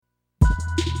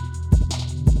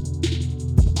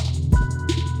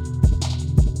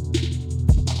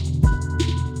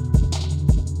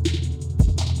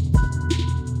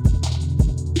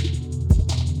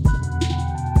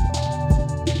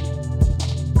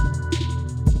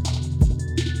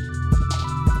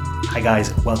Hi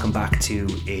guys, welcome back to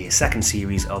a second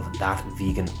series of That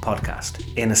Vegan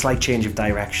podcast. In a slight change of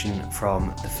direction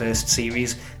from the first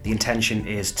series, the intention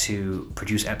is to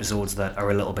produce episodes that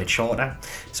are a little bit shorter.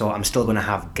 So I'm still going to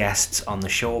have guests on the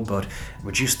show, but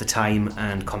reduce the time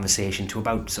and conversation to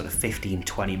about sort of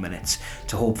 15-20 minutes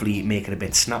to hopefully make it a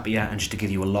bit snappier and just to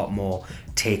give you a lot more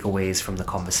takeaways from the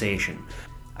conversation.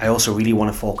 I also really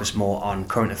want to focus more on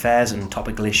current affairs and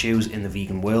topical issues in the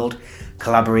vegan world.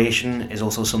 Collaboration is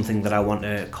also something that I want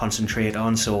to concentrate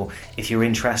on, so if you're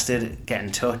interested, get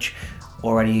in touch.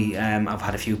 Already I've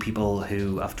had a few people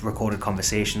who I've recorded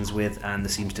conversations with, and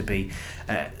there seems to be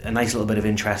a nice little bit of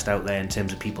interest out there in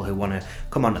terms of people who want to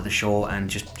come onto the show and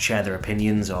just share their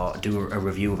opinions or do a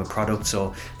review of a product,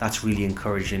 so that's really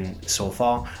encouraging so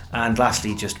far. And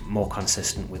lastly, just more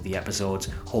consistent with the episodes,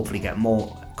 hopefully get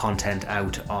more content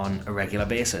out on a regular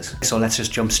basis. So let's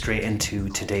just jump straight into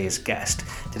today's guest.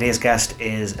 Today's guest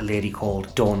is a lady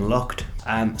called Lucht.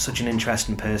 Such an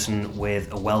interesting person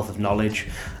with a wealth of knowledge,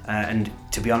 and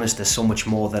to be honest, there's so much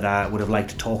more that I would have liked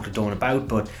to talk to Dawn about,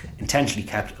 but intentionally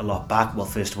kept a lot back. Well,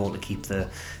 first of all, to keep the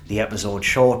episode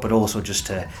short, but also just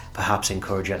to perhaps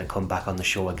encourage her to come back on the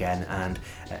show again and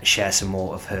share some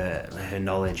more of her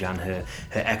knowledge and her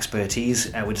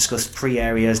expertise. We discussed 3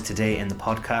 areas today in the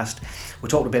podcast. We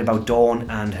talked a bit about Dawn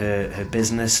and her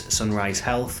business, Sunrise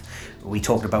Health. We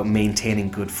talked about maintaining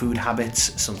good food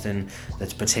habits, something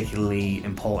that's particularly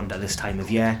important at this time of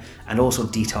year, and also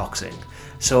detoxing.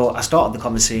 So I started the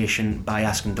conversation by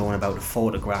asking Dawn about a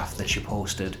photograph that she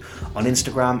posted on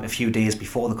Instagram a few days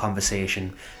before the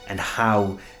conversation and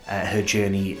how her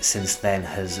journey since then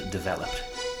has developed.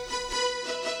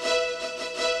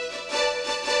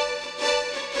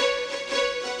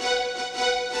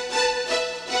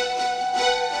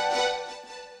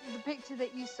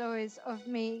 That you saw is of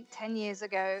me 10 years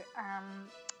ago.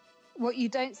 What you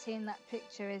don't see in that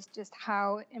picture is just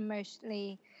how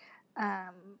emotionally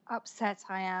upset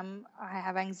I am. I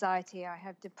have anxiety, I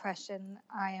have depression,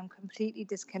 I am completely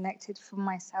disconnected from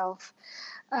myself.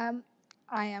 I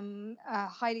am a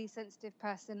highly sensitive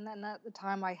person, and at the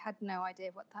time I had no idea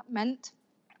what that meant.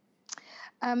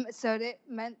 So it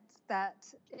meant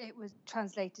that it was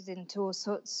translated into all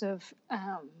sorts of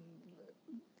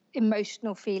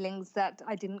emotional feelings that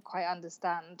I didn't quite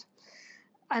understand.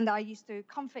 And I used to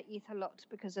comfort eat a lot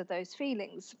because of those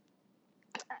feelings.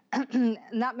 And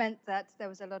that meant that there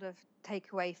was a lot of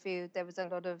takeaway food, there was a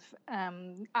lot of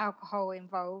alcohol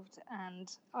involved, and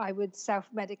I would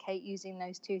self-medicate using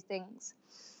those 2 things.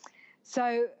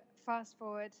 So fast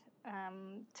forward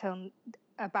till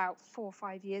about 4 or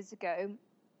 5 years ago,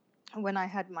 when I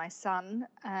had my son,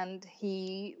 and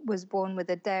he was born with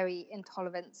a dairy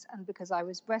intolerance, and because I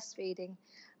was breastfeeding,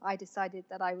 I decided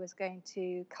that I was going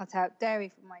to cut out dairy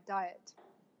from my diet.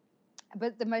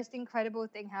 But the most incredible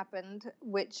thing happened,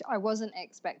 which I wasn't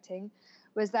expecting,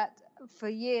 was that for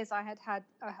years I had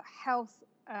health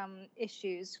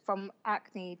issues, from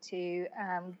acne to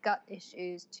gut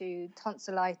issues to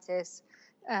tonsillitis,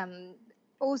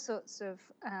 all sorts of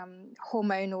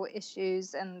hormonal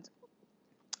issues, and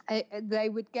they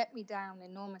would get me down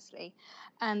enormously,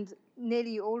 and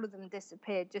nearly all of them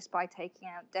disappeared just by taking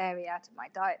out dairy out of my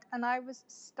diet. And I was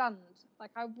stunned.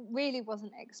 Like, I really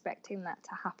wasn't expecting that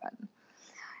to happen.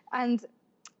 And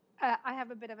I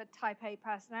have a bit of a type A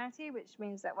personality, which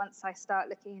means that once I start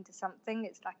looking into something,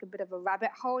 it's like a bit of a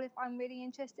rabbit hole if I'm really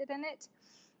interested in it.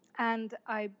 And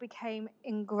I became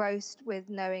engrossed with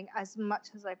knowing as much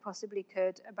as I possibly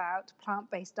could about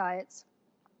plant-based diets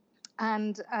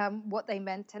and what they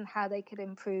meant and how they could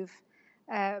improve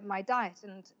my diet.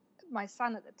 And my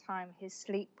son at the time, his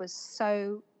sleep was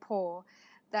so poor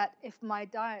that if my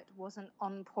diet wasn't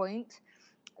on point,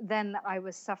 then I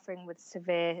was suffering with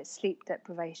severe sleep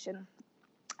deprivation,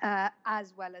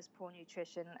 as well as poor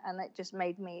nutrition. And it just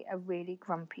made me a really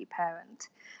grumpy parent.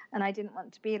 And I didn't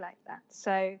want to be like that.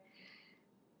 So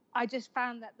I just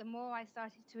found that the more I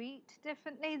started to eat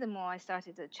differently, the more I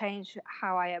started to change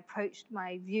how I approached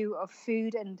my view of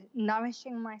food and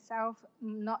nourishing myself.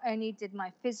 Not only did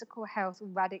my physical health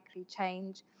radically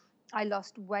change, I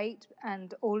lost weight,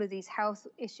 and all of these health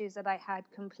issues that I had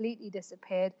completely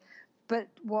disappeared. But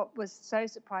what was so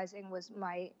surprising was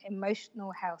my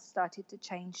emotional health started to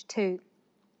change too.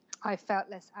 I felt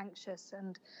less anxious,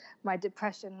 and my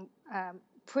depression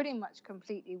pretty much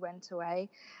completely went away.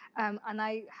 And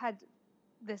I had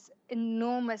this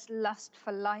enormous lust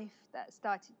for life that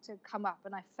started to come up,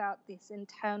 and I felt this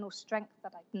internal strength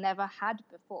that I'd never had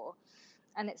before.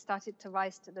 And it started to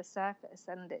rise to the surface,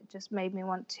 and it just made me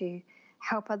want to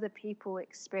help other people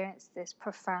experience this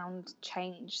profound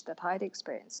change that I'd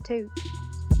experienced too.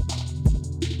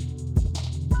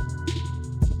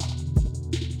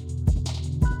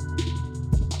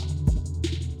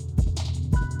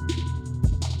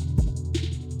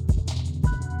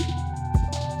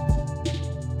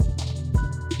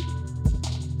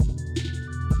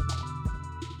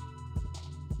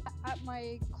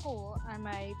 my core, I'm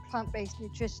a plant-based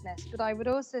nutritionist, but I would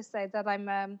also say that I'm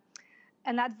an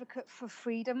advocate for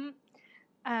freedom.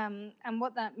 And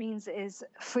what that means is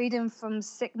freedom from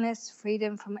sickness,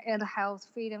 freedom from ill health,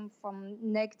 freedom from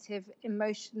negative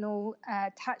emotional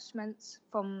attachments,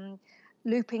 from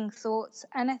looping thoughts,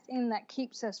 anything that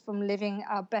keeps us from living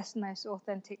our best, most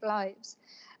authentic lives.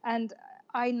 And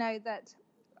I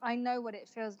know what it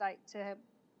feels like to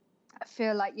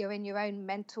feel like you're in your own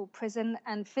mental prison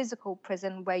and physical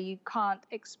prison where you can't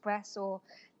express or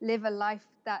live a life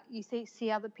that you see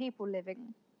other people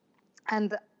living.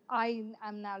 And I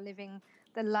am now living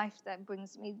the life that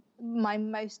brings me my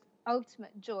most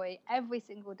ultimate joy every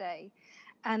single day.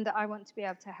 And I want to be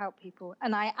able to help people.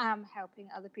 And I am helping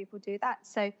other people do that.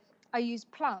 So I use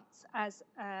plants as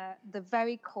the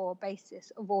very core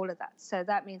basis of all of that. So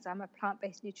that means I'm a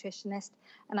plant-based nutritionist,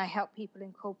 and I help people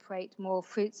incorporate more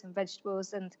fruits and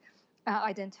vegetables and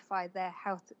identify their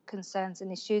health concerns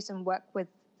and issues and work with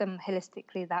them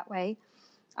holistically that way.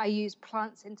 I use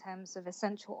plants in terms of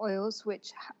essential oils,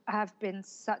 which have been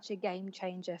such a game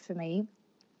changer for me,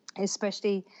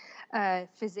 especially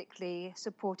physically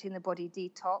supporting the body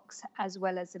detox, as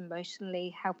well as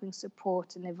emotionally helping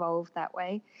support and evolve that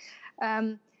way.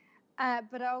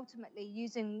 But ultimately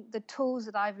using the tools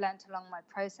that I've learned along my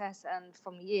process and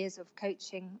from years of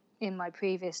coaching in my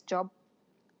previous job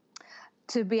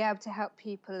to be able to help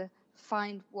people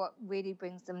find what really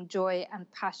brings them joy and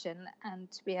passion, and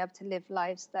to be able to live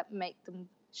lives that make them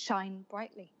shine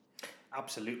brightly.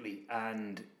 Absolutely.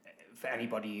 And for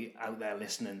anybody out there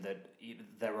listening, that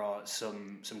there are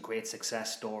some great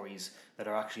success stories that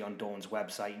are actually on Dawn's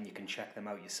website, and you can check them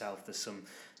out yourself. There's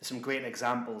some great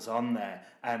examples on there.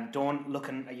 Dawn,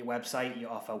 looking at your website, you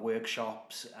offer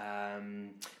workshops,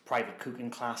 private cooking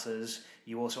classes.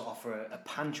 You also offer a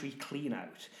pantry clean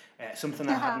out, something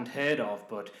I hadn't heard of,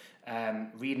 but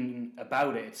reading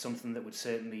about it, it's something that would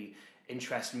certainly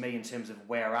interest me in terms of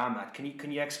where I'm at.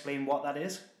 Can you explain what that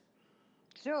is?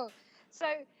 Sure. So,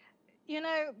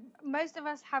 most of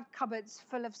us have cupboards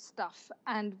full of stuff,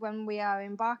 and when we are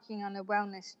embarking on a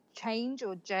wellness change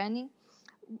or journey,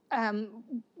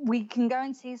 we can go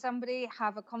and see somebody,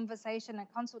 have a conversation, a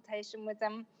consultation with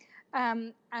them,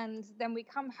 and then we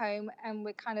come home and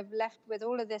we're kind of left with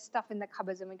all of this stuff in the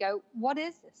cupboards, and we go, what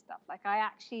is this stuff? Like,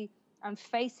 I'm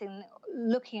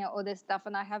looking at all this stuff,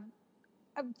 and I have,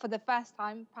 for the first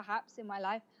time perhaps in my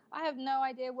life, I have no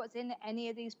idea what's in any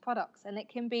of these products, and it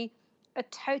can be a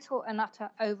total and utter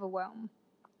overwhelm.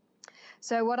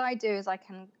 So what I do is I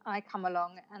come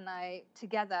along and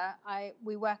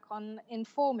we work on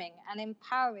informing and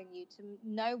empowering you to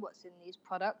know what's in these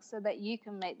products so that you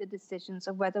can make the decisions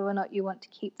of whether or not you want to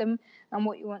keep them and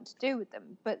what you want to do with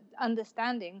them. But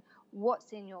understanding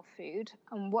what's in your food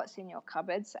and what's in your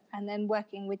cupboards, and then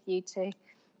working with you to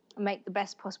make the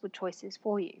best possible choices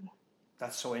for you.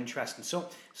 That's so interesting.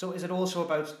 So is it also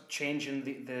about changing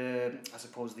the I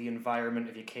suppose the environment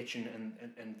of your kitchen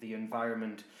and the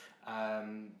environment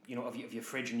of your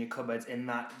fridge and your cupboards, in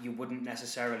that you wouldn't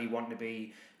necessarily want to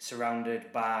be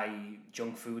surrounded by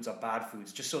junk foods or bad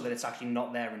foods, just so that it's actually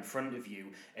not there in front of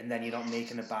you, and then you're not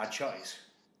making a bad choice?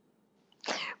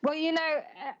 Well,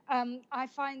 I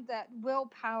find that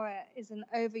willpower is an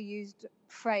overused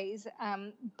phrase,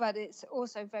 but it's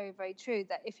also very, very true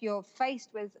that if you're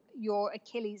faced with your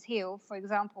Achilles heel, for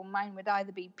example, mine would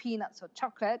either be peanuts or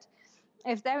chocolate.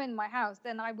 If they're in my house,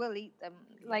 then I will eat them.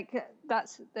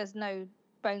 There's no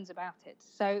bones about it.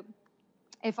 So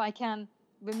if I can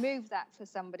remove that for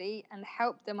somebody and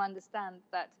help them understand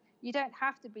that you don't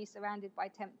have to be surrounded by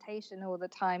temptation all the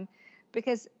time,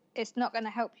 because it's not going to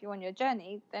help you on your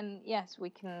journey, then yes, we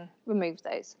can remove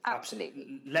those.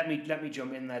 Absolutely. Let me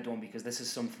jump in there, Dawn, because this is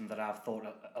something that I've thought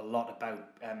a lot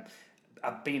about.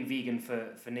 I've been vegan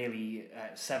for nearly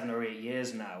 7 or 8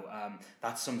 years now.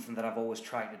 That's something that I've always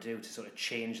tried to do, to sort of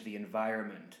change the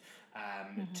environment,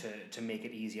 to make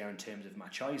it easier in terms of my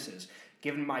choices.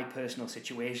 Given my personal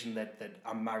situation that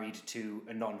I'm married to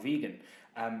a non-vegan,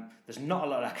 there's not a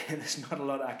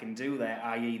lot I can do there.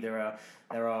 I.e.,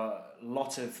 there are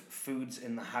lots of foods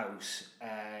in the house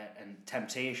and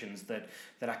temptations that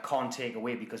I can't take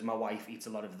away because my wife eats a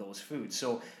lot of those foods.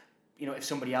 So, if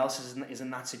somebody else is in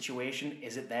that situation,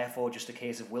 is it therefore just a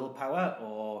case of willpower,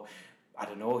 or I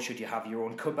don't know, should you have your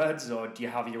own cupboards, or do you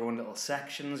have your own little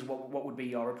sections? What would be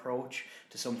your approach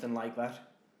to something like that?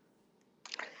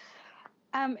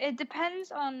 It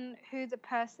depends on who the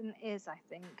person is, I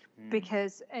think,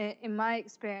 because in my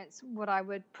experience, what I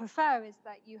would prefer is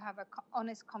that you have an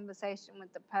honest conversation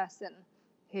with the person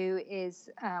who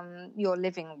is you're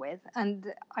living with,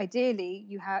 and ideally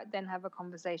you then have a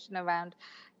conversation around,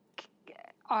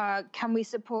 can we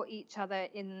support each other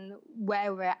in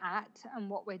where we're at and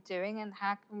what we're doing, and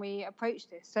how can we approach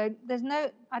this? So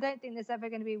I don't think there's ever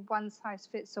going to be one size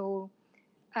fits all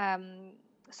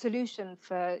solution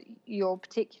for your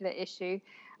particular issue.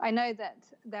 I know that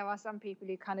there are some people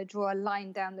who kind of draw a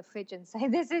line down the fridge and say,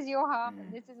 this is your half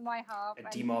and this is my half. A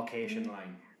demarcation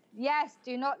line. Yes,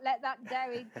 do not let that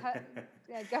dairy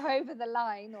go over the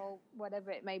line, or whatever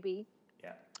it may be.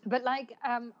 Yeah. But like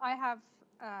I have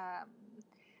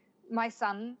my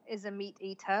son is a meat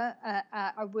eater.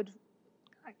 I would,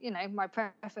 my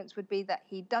preference would be that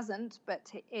he doesn't,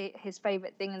 but his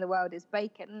favorite thing in the world is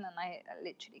bacon, and I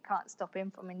literally can't stop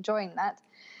him from enjoying that.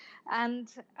 And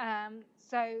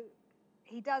so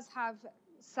he does have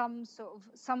some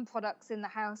products in the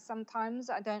house. Sometimes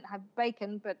I don't have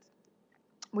bacon, but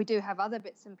we do have other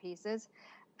bits and pieces.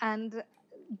 And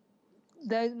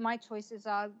my choices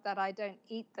are that I don't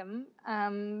eat them.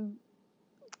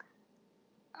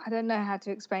 I don't know how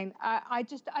to explain. I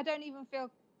don't even feel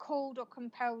called or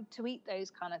compelled to eat those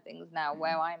kind of things now,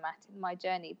 where I'm at in my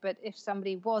journey. But if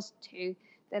somebody was to,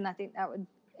 then I think that would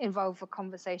involve a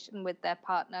conversation with their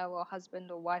partner or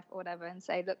husband or wife or whatever, and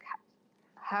say, look,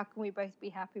 how can we both be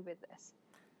happy with this?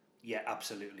 Yeah,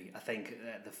 absolutely. I think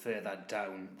the further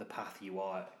down the path you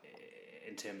are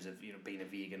in terms of being a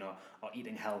vegan or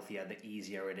eating healthier, the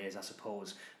easier it is. I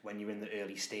suppose when you're in the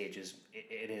early stages,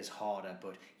 it is harder.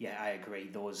 But yeah, I agree.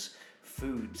 Those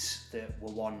foods that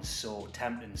were once so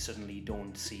tempting suddenly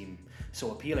don't seem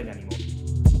so appealing anymore.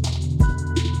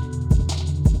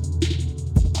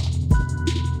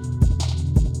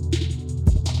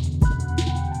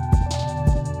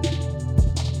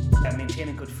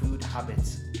 Maintaining good food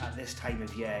habits at this time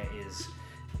of year is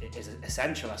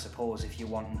essential, I suppose, if you're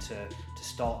wanting to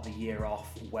start the year off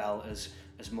well, as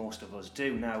most of us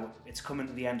do. Now, it's coming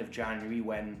to the end of January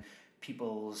when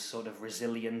people's sort of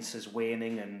resilience is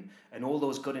waning, and all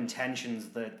those good intentions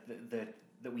that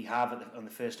we have on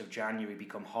the 1st of January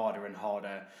become harder and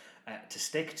harder to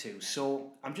stick to.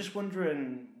 So I'm just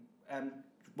wondering,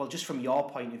 well, just from your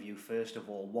point of view, first of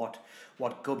all,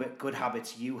 what good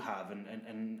habits you have,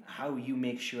 and how you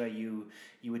make sure you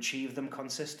achieve them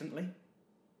consistently?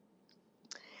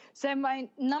 So my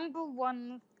number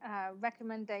one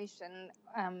recommendation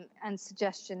and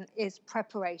suggestion is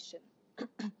preparation.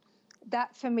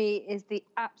 That for me is the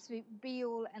absolute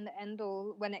be-all and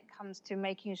end-all when it comes to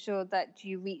making sure that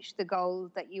you reach the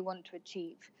goals that you want to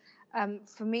achieve.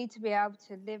 For me to be able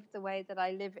to live the way that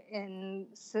I live in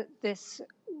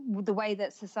the way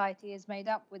that society is made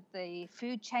up, with the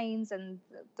food chains and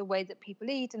the way that people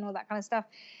eat and all that kind of stuff,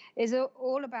 is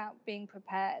all about being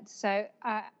prepared. So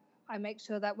I make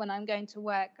sure that when I'm going to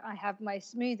work, I have my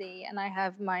smoothie and I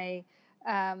have my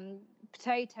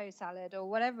potato salad or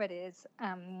whatever it is,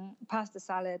 pasta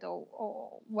salad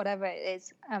or whatever it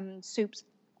is, soups.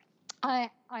 I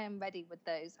am ready with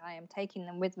those. I am taking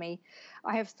them with me.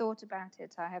 I have thought about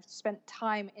it. I have spent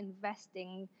time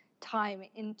investing time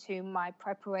into my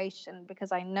preparation,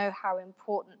 because I know how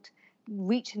important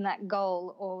reaching that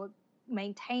goal or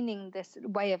maintaining this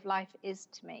way of life is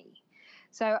to me.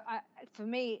 So for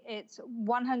me, it's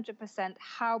 100%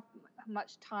 how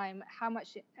much time, how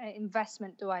much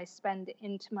investment do I spend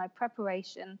into my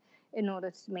preparation in order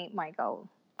to meet my goal.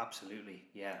 Absolutely,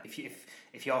 yeah.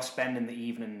 If you're spending the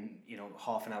evening,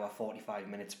 half an hour, 45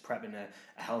 minutes prepping a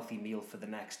healthy meal for the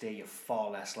next day, you're far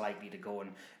less likely to go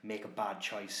and make a bad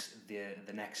choice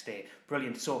the next day.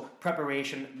 Brilliant. So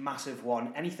preparation, massive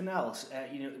one. Anything else?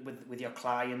 With your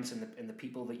clients and the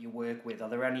people that you work with, are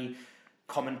there any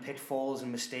common pitfalls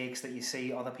and mistakes that you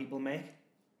see other people make?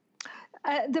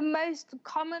 The most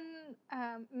common,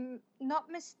 not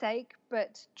mistake,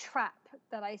 but trap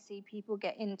that I see people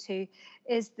get into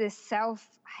is this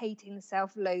self-hating,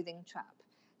 self-loathing trap.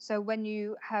 So when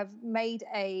you have made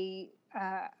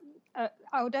I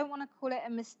don't want to call it a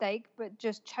mistake, but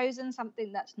just chosen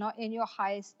something that's not in your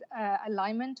highest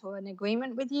alignment or an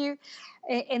agreement with you,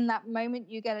 in that moment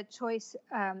you get a choice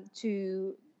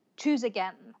to choose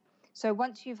again. So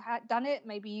once you've done it,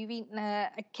 maybe you've eaten a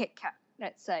Kit Kat,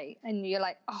 let's say, and you're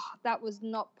like, oh, that was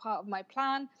not part of my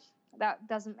plan. That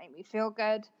doesn't make me feel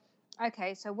good.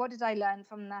 Okay, so what did I learn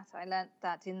from that? I learned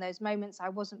that in those moments I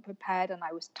wasn't prepared and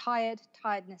I was tired.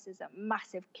 Tiredness is a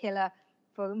massive killer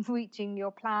for reaching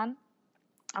your plan.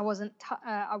 I was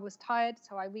tired,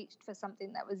 so I reached for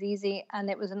something that was easy, and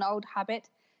it was an old habit,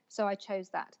 so I chose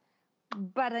that.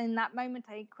 But in that moment,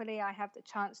 equally, I have the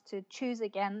chance to choose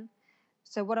again.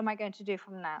 So what am I going to do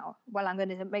from now? Well, I'm going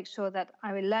to make sure that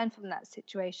I will learn from that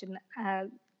situation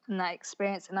and that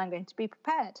experience, and I'm going to be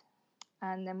prepared.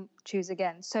 and then choose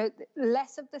again. So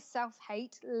less of the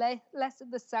self-hate, less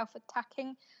of the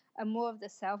self-attacking, and more of the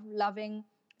self-loving,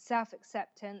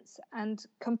 self-acceptance and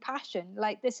compassion.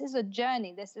 Like, this is a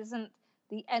journey. This isn't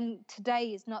the end.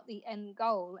 Today is not the end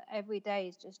goal. Every day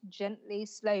is just gently,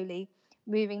 slowly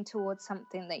moving towards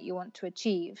something that you want to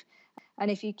achieve. And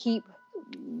if you keep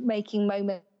making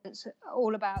moments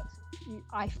all about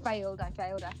I failed,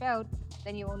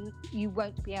 then you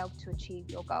won't be able to achieve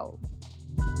your goal.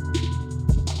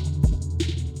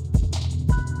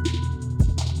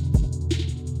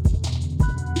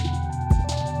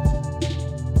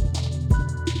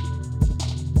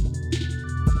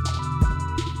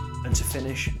 And to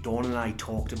finish, Dawn and I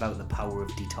talked about the power of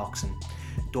detoxing.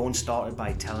 Dawn started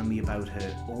by telling me about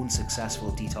her own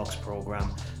successful detox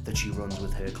program that she runs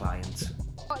with her clients.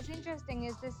 What's interesting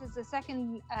is this is the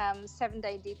second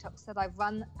 7-day detox that I've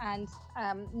run, and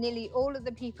nearly all of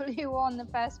the people who were on the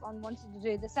first one wanted to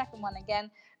do the second one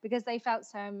again because they felt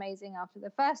so amazing after the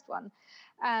first one.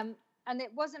 And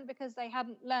it wasn't because they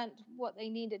hadn't learnt what they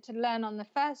needed to learn on the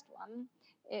first one.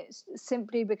 It's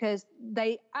simply because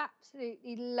they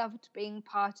absolutely loved being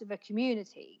part of a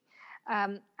community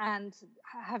and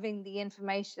having the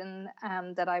information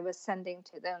that I was sending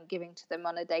to them, giving to them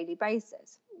on a daily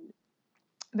basis.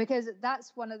 Because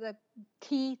that's one of the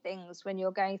key things when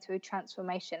you're going through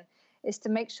transformation, is to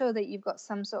make sure that you've got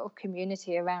some sort of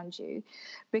community around you,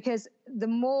 because the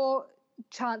more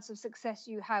chance of success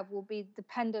you have will be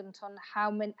dependent on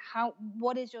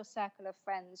what is your circle of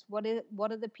friends, what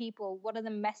are the people, what are the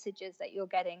messages that you're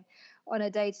getting on a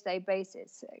day-to-day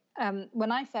basis.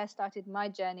 When I first started my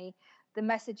journey, the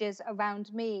messages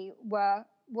around me were,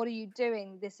 what are you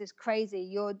doing? This is crazy.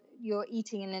 You're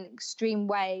eating in an extreme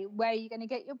way. Where are you going to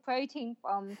get your protein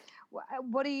from?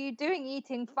 What are you doing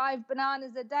eating 5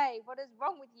 bananas a day? What is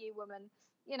wrong with you, woman?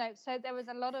 So there was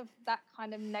a lot of that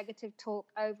kind of negative talk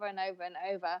over and over and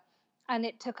over. And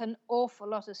it took an awful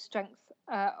lot of strength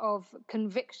of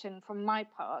conviction from my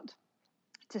part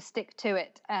to stick to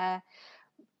it.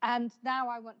 And now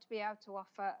I want to be able to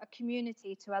offer a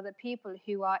community to other people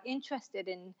who are interested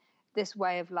in this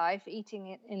way of life, eating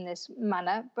it in this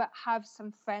manner, but have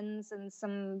some friends and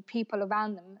some people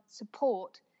around them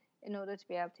support in order to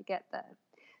be able to get there.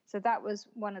 So that was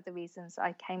one of the reasons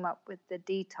I came up with the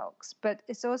detox. But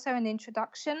it's also an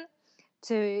introduction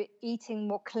to eating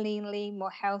more cleanly,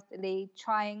 more healthily,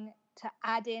 trying to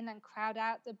add in and crowd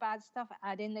out the bad stuff,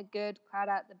 add in the good, crowd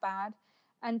out the bad,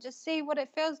 and just see what it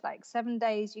feels like. 7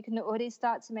 days, you can already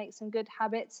start to make some good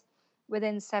habits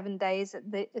within 7 days.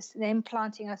 It's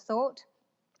implanting a thought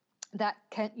that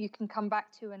you can come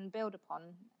back to and build upon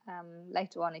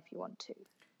later on if you want to.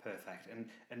 Perfect.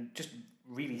 And just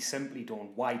really simply, Dawn,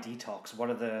 why detox? What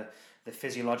are the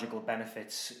physiological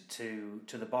benefits to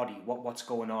the body? What's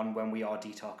going on when we are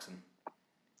detoxing?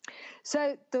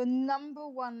 So the number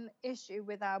one issue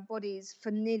with our bodies for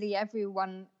nearly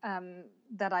everyone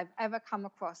that I've ever come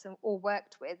across or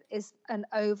worked with is an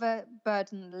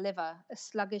overburdened liver, a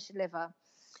sluggish liver.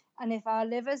 And if our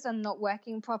livers are not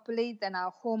working properly, then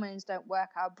our hormones don't work,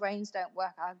 our brains don't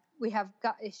work, we have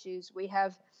gut issues, we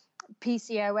have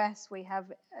PCOS, we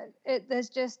have there's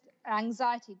just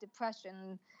anxiety,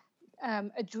 depression,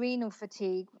 adrenal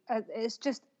fatigue. It's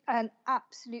just an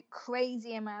absolute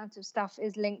crazy amount of stuff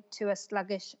is linked to a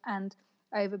sluggish and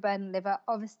overburdened liver.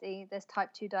 Obviously, there's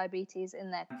type 2 diabetes in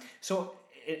there. So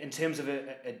in terms of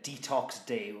a detox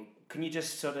day, can you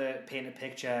just sort of paint a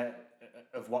picture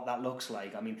of what that looks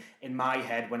like? I mean, in my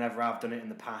head, whenever I've done it in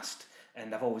the past,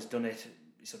 and I've always done it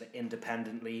sort of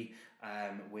independently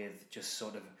with just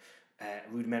sort of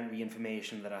rudimentary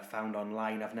information that I found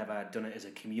online. I've never done it as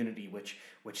a community, which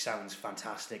sounds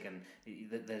fantastic, and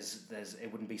there's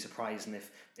it wouldn't be surprising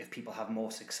if people have more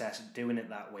success doing it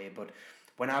that way. But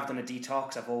when I've done a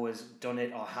detox, I've always done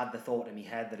it or had the thought in my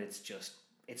head that it's just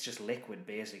liquid,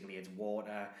 basically. It's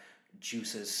water,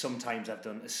 juices. Sometimes I've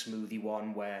done a smoothie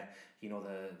one where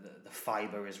the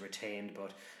fiber is retained,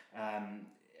 but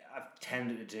I've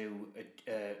tended to do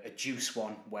a juice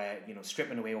one where,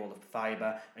 stripping away all the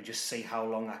fibre and just see how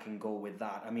long I can go with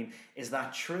that. I mean, is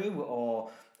that true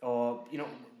or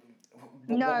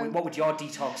No. what would your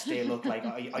detox day look like?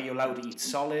 Are you allowed to eat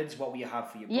solids? What will you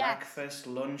have for your breakfast,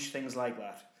 lunch, things like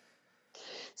that?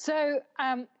 So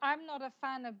I'm not a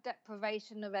fan of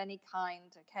deprivation of any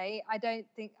kind, okay?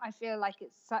 I feel like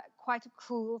it's quite a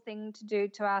cruel thing to do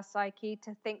to our psyche,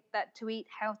 to think that to eat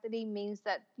healthily means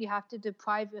that you have to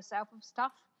deprive yourself of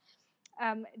stuff.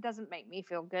 It doesn't make me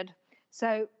feel good.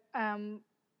 So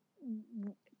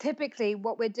typically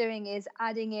what we're doing is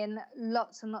adding in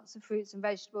lots and lots of fruits and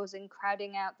vegetables and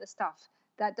crowding out the stuff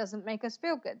that doesn't make us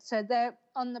feel good. So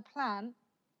on the plan,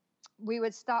 we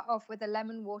would start off with a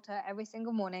lemon water every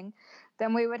single morning.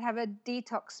 Then we would have a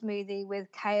detox smoothie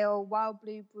with kale, wild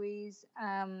blueberries,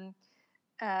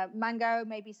 mango,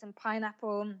 maybe some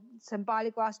pineapple, some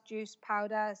barley grass juice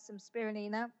powder, some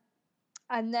spirulina.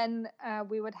 And then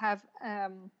we would have,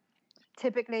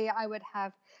 typically I would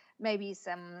have maybe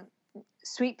some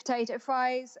sweet potato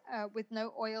fries with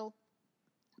no oil,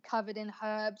 covered in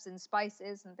herbs and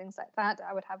spices and things like that.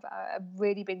 I would have a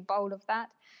really big bowl of that.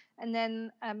 And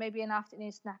then maybe an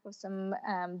afternoon snack of some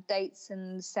dates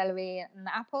and celery and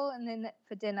apple. And then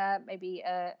for dinner, maybe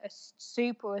a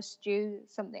soup or a stew,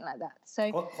 something like that.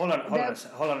 So hold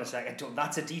on a second.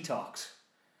 That's a detox.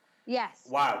 Yes.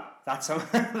 Wow, that sounds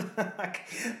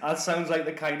like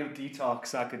the kind of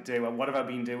detox I could do. And what have I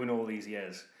been doing all these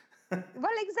years?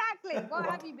 Well, exactly. What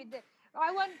have you been doing?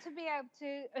 I want to be able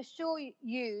to assure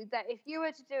you that if you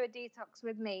were to do a detox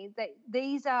with me, that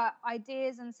these are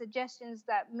ideas and suggestions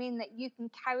that mean that you can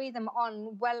carry them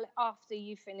on well after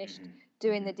you finished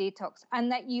doing the detox, and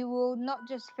that you will not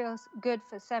just feel good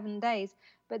for 7 days,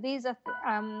 but these are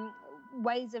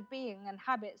ways of being and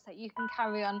habits that you can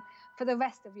carry on for the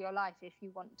rest of your life if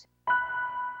you want.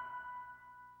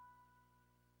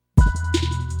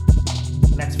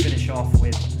 Let's finish off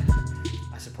with,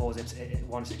 I suppose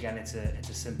once again it's a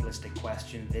simplistic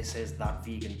question. This is That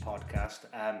Vegan Podcast.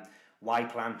 Why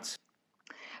plants?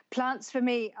 Plants for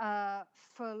me are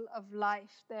full of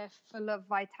life. They're full of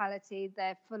vitality.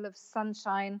 They're full of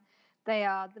sunshine. They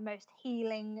are the most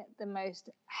healing, the most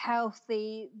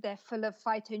healthy. They're full of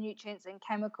phytonutrients and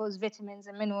chemicals, vitamins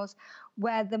and minerals,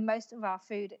 where the most of our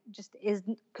food just is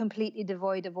completely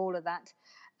devoid of all of that.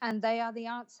 And they are the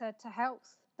answer to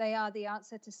health. They are the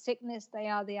answer to sickness. They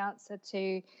are the answer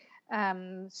to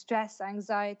stress,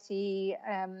 anxiety,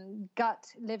 gut,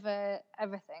 liver,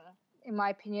 everything. In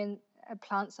my opinion,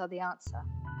 plants are the answer.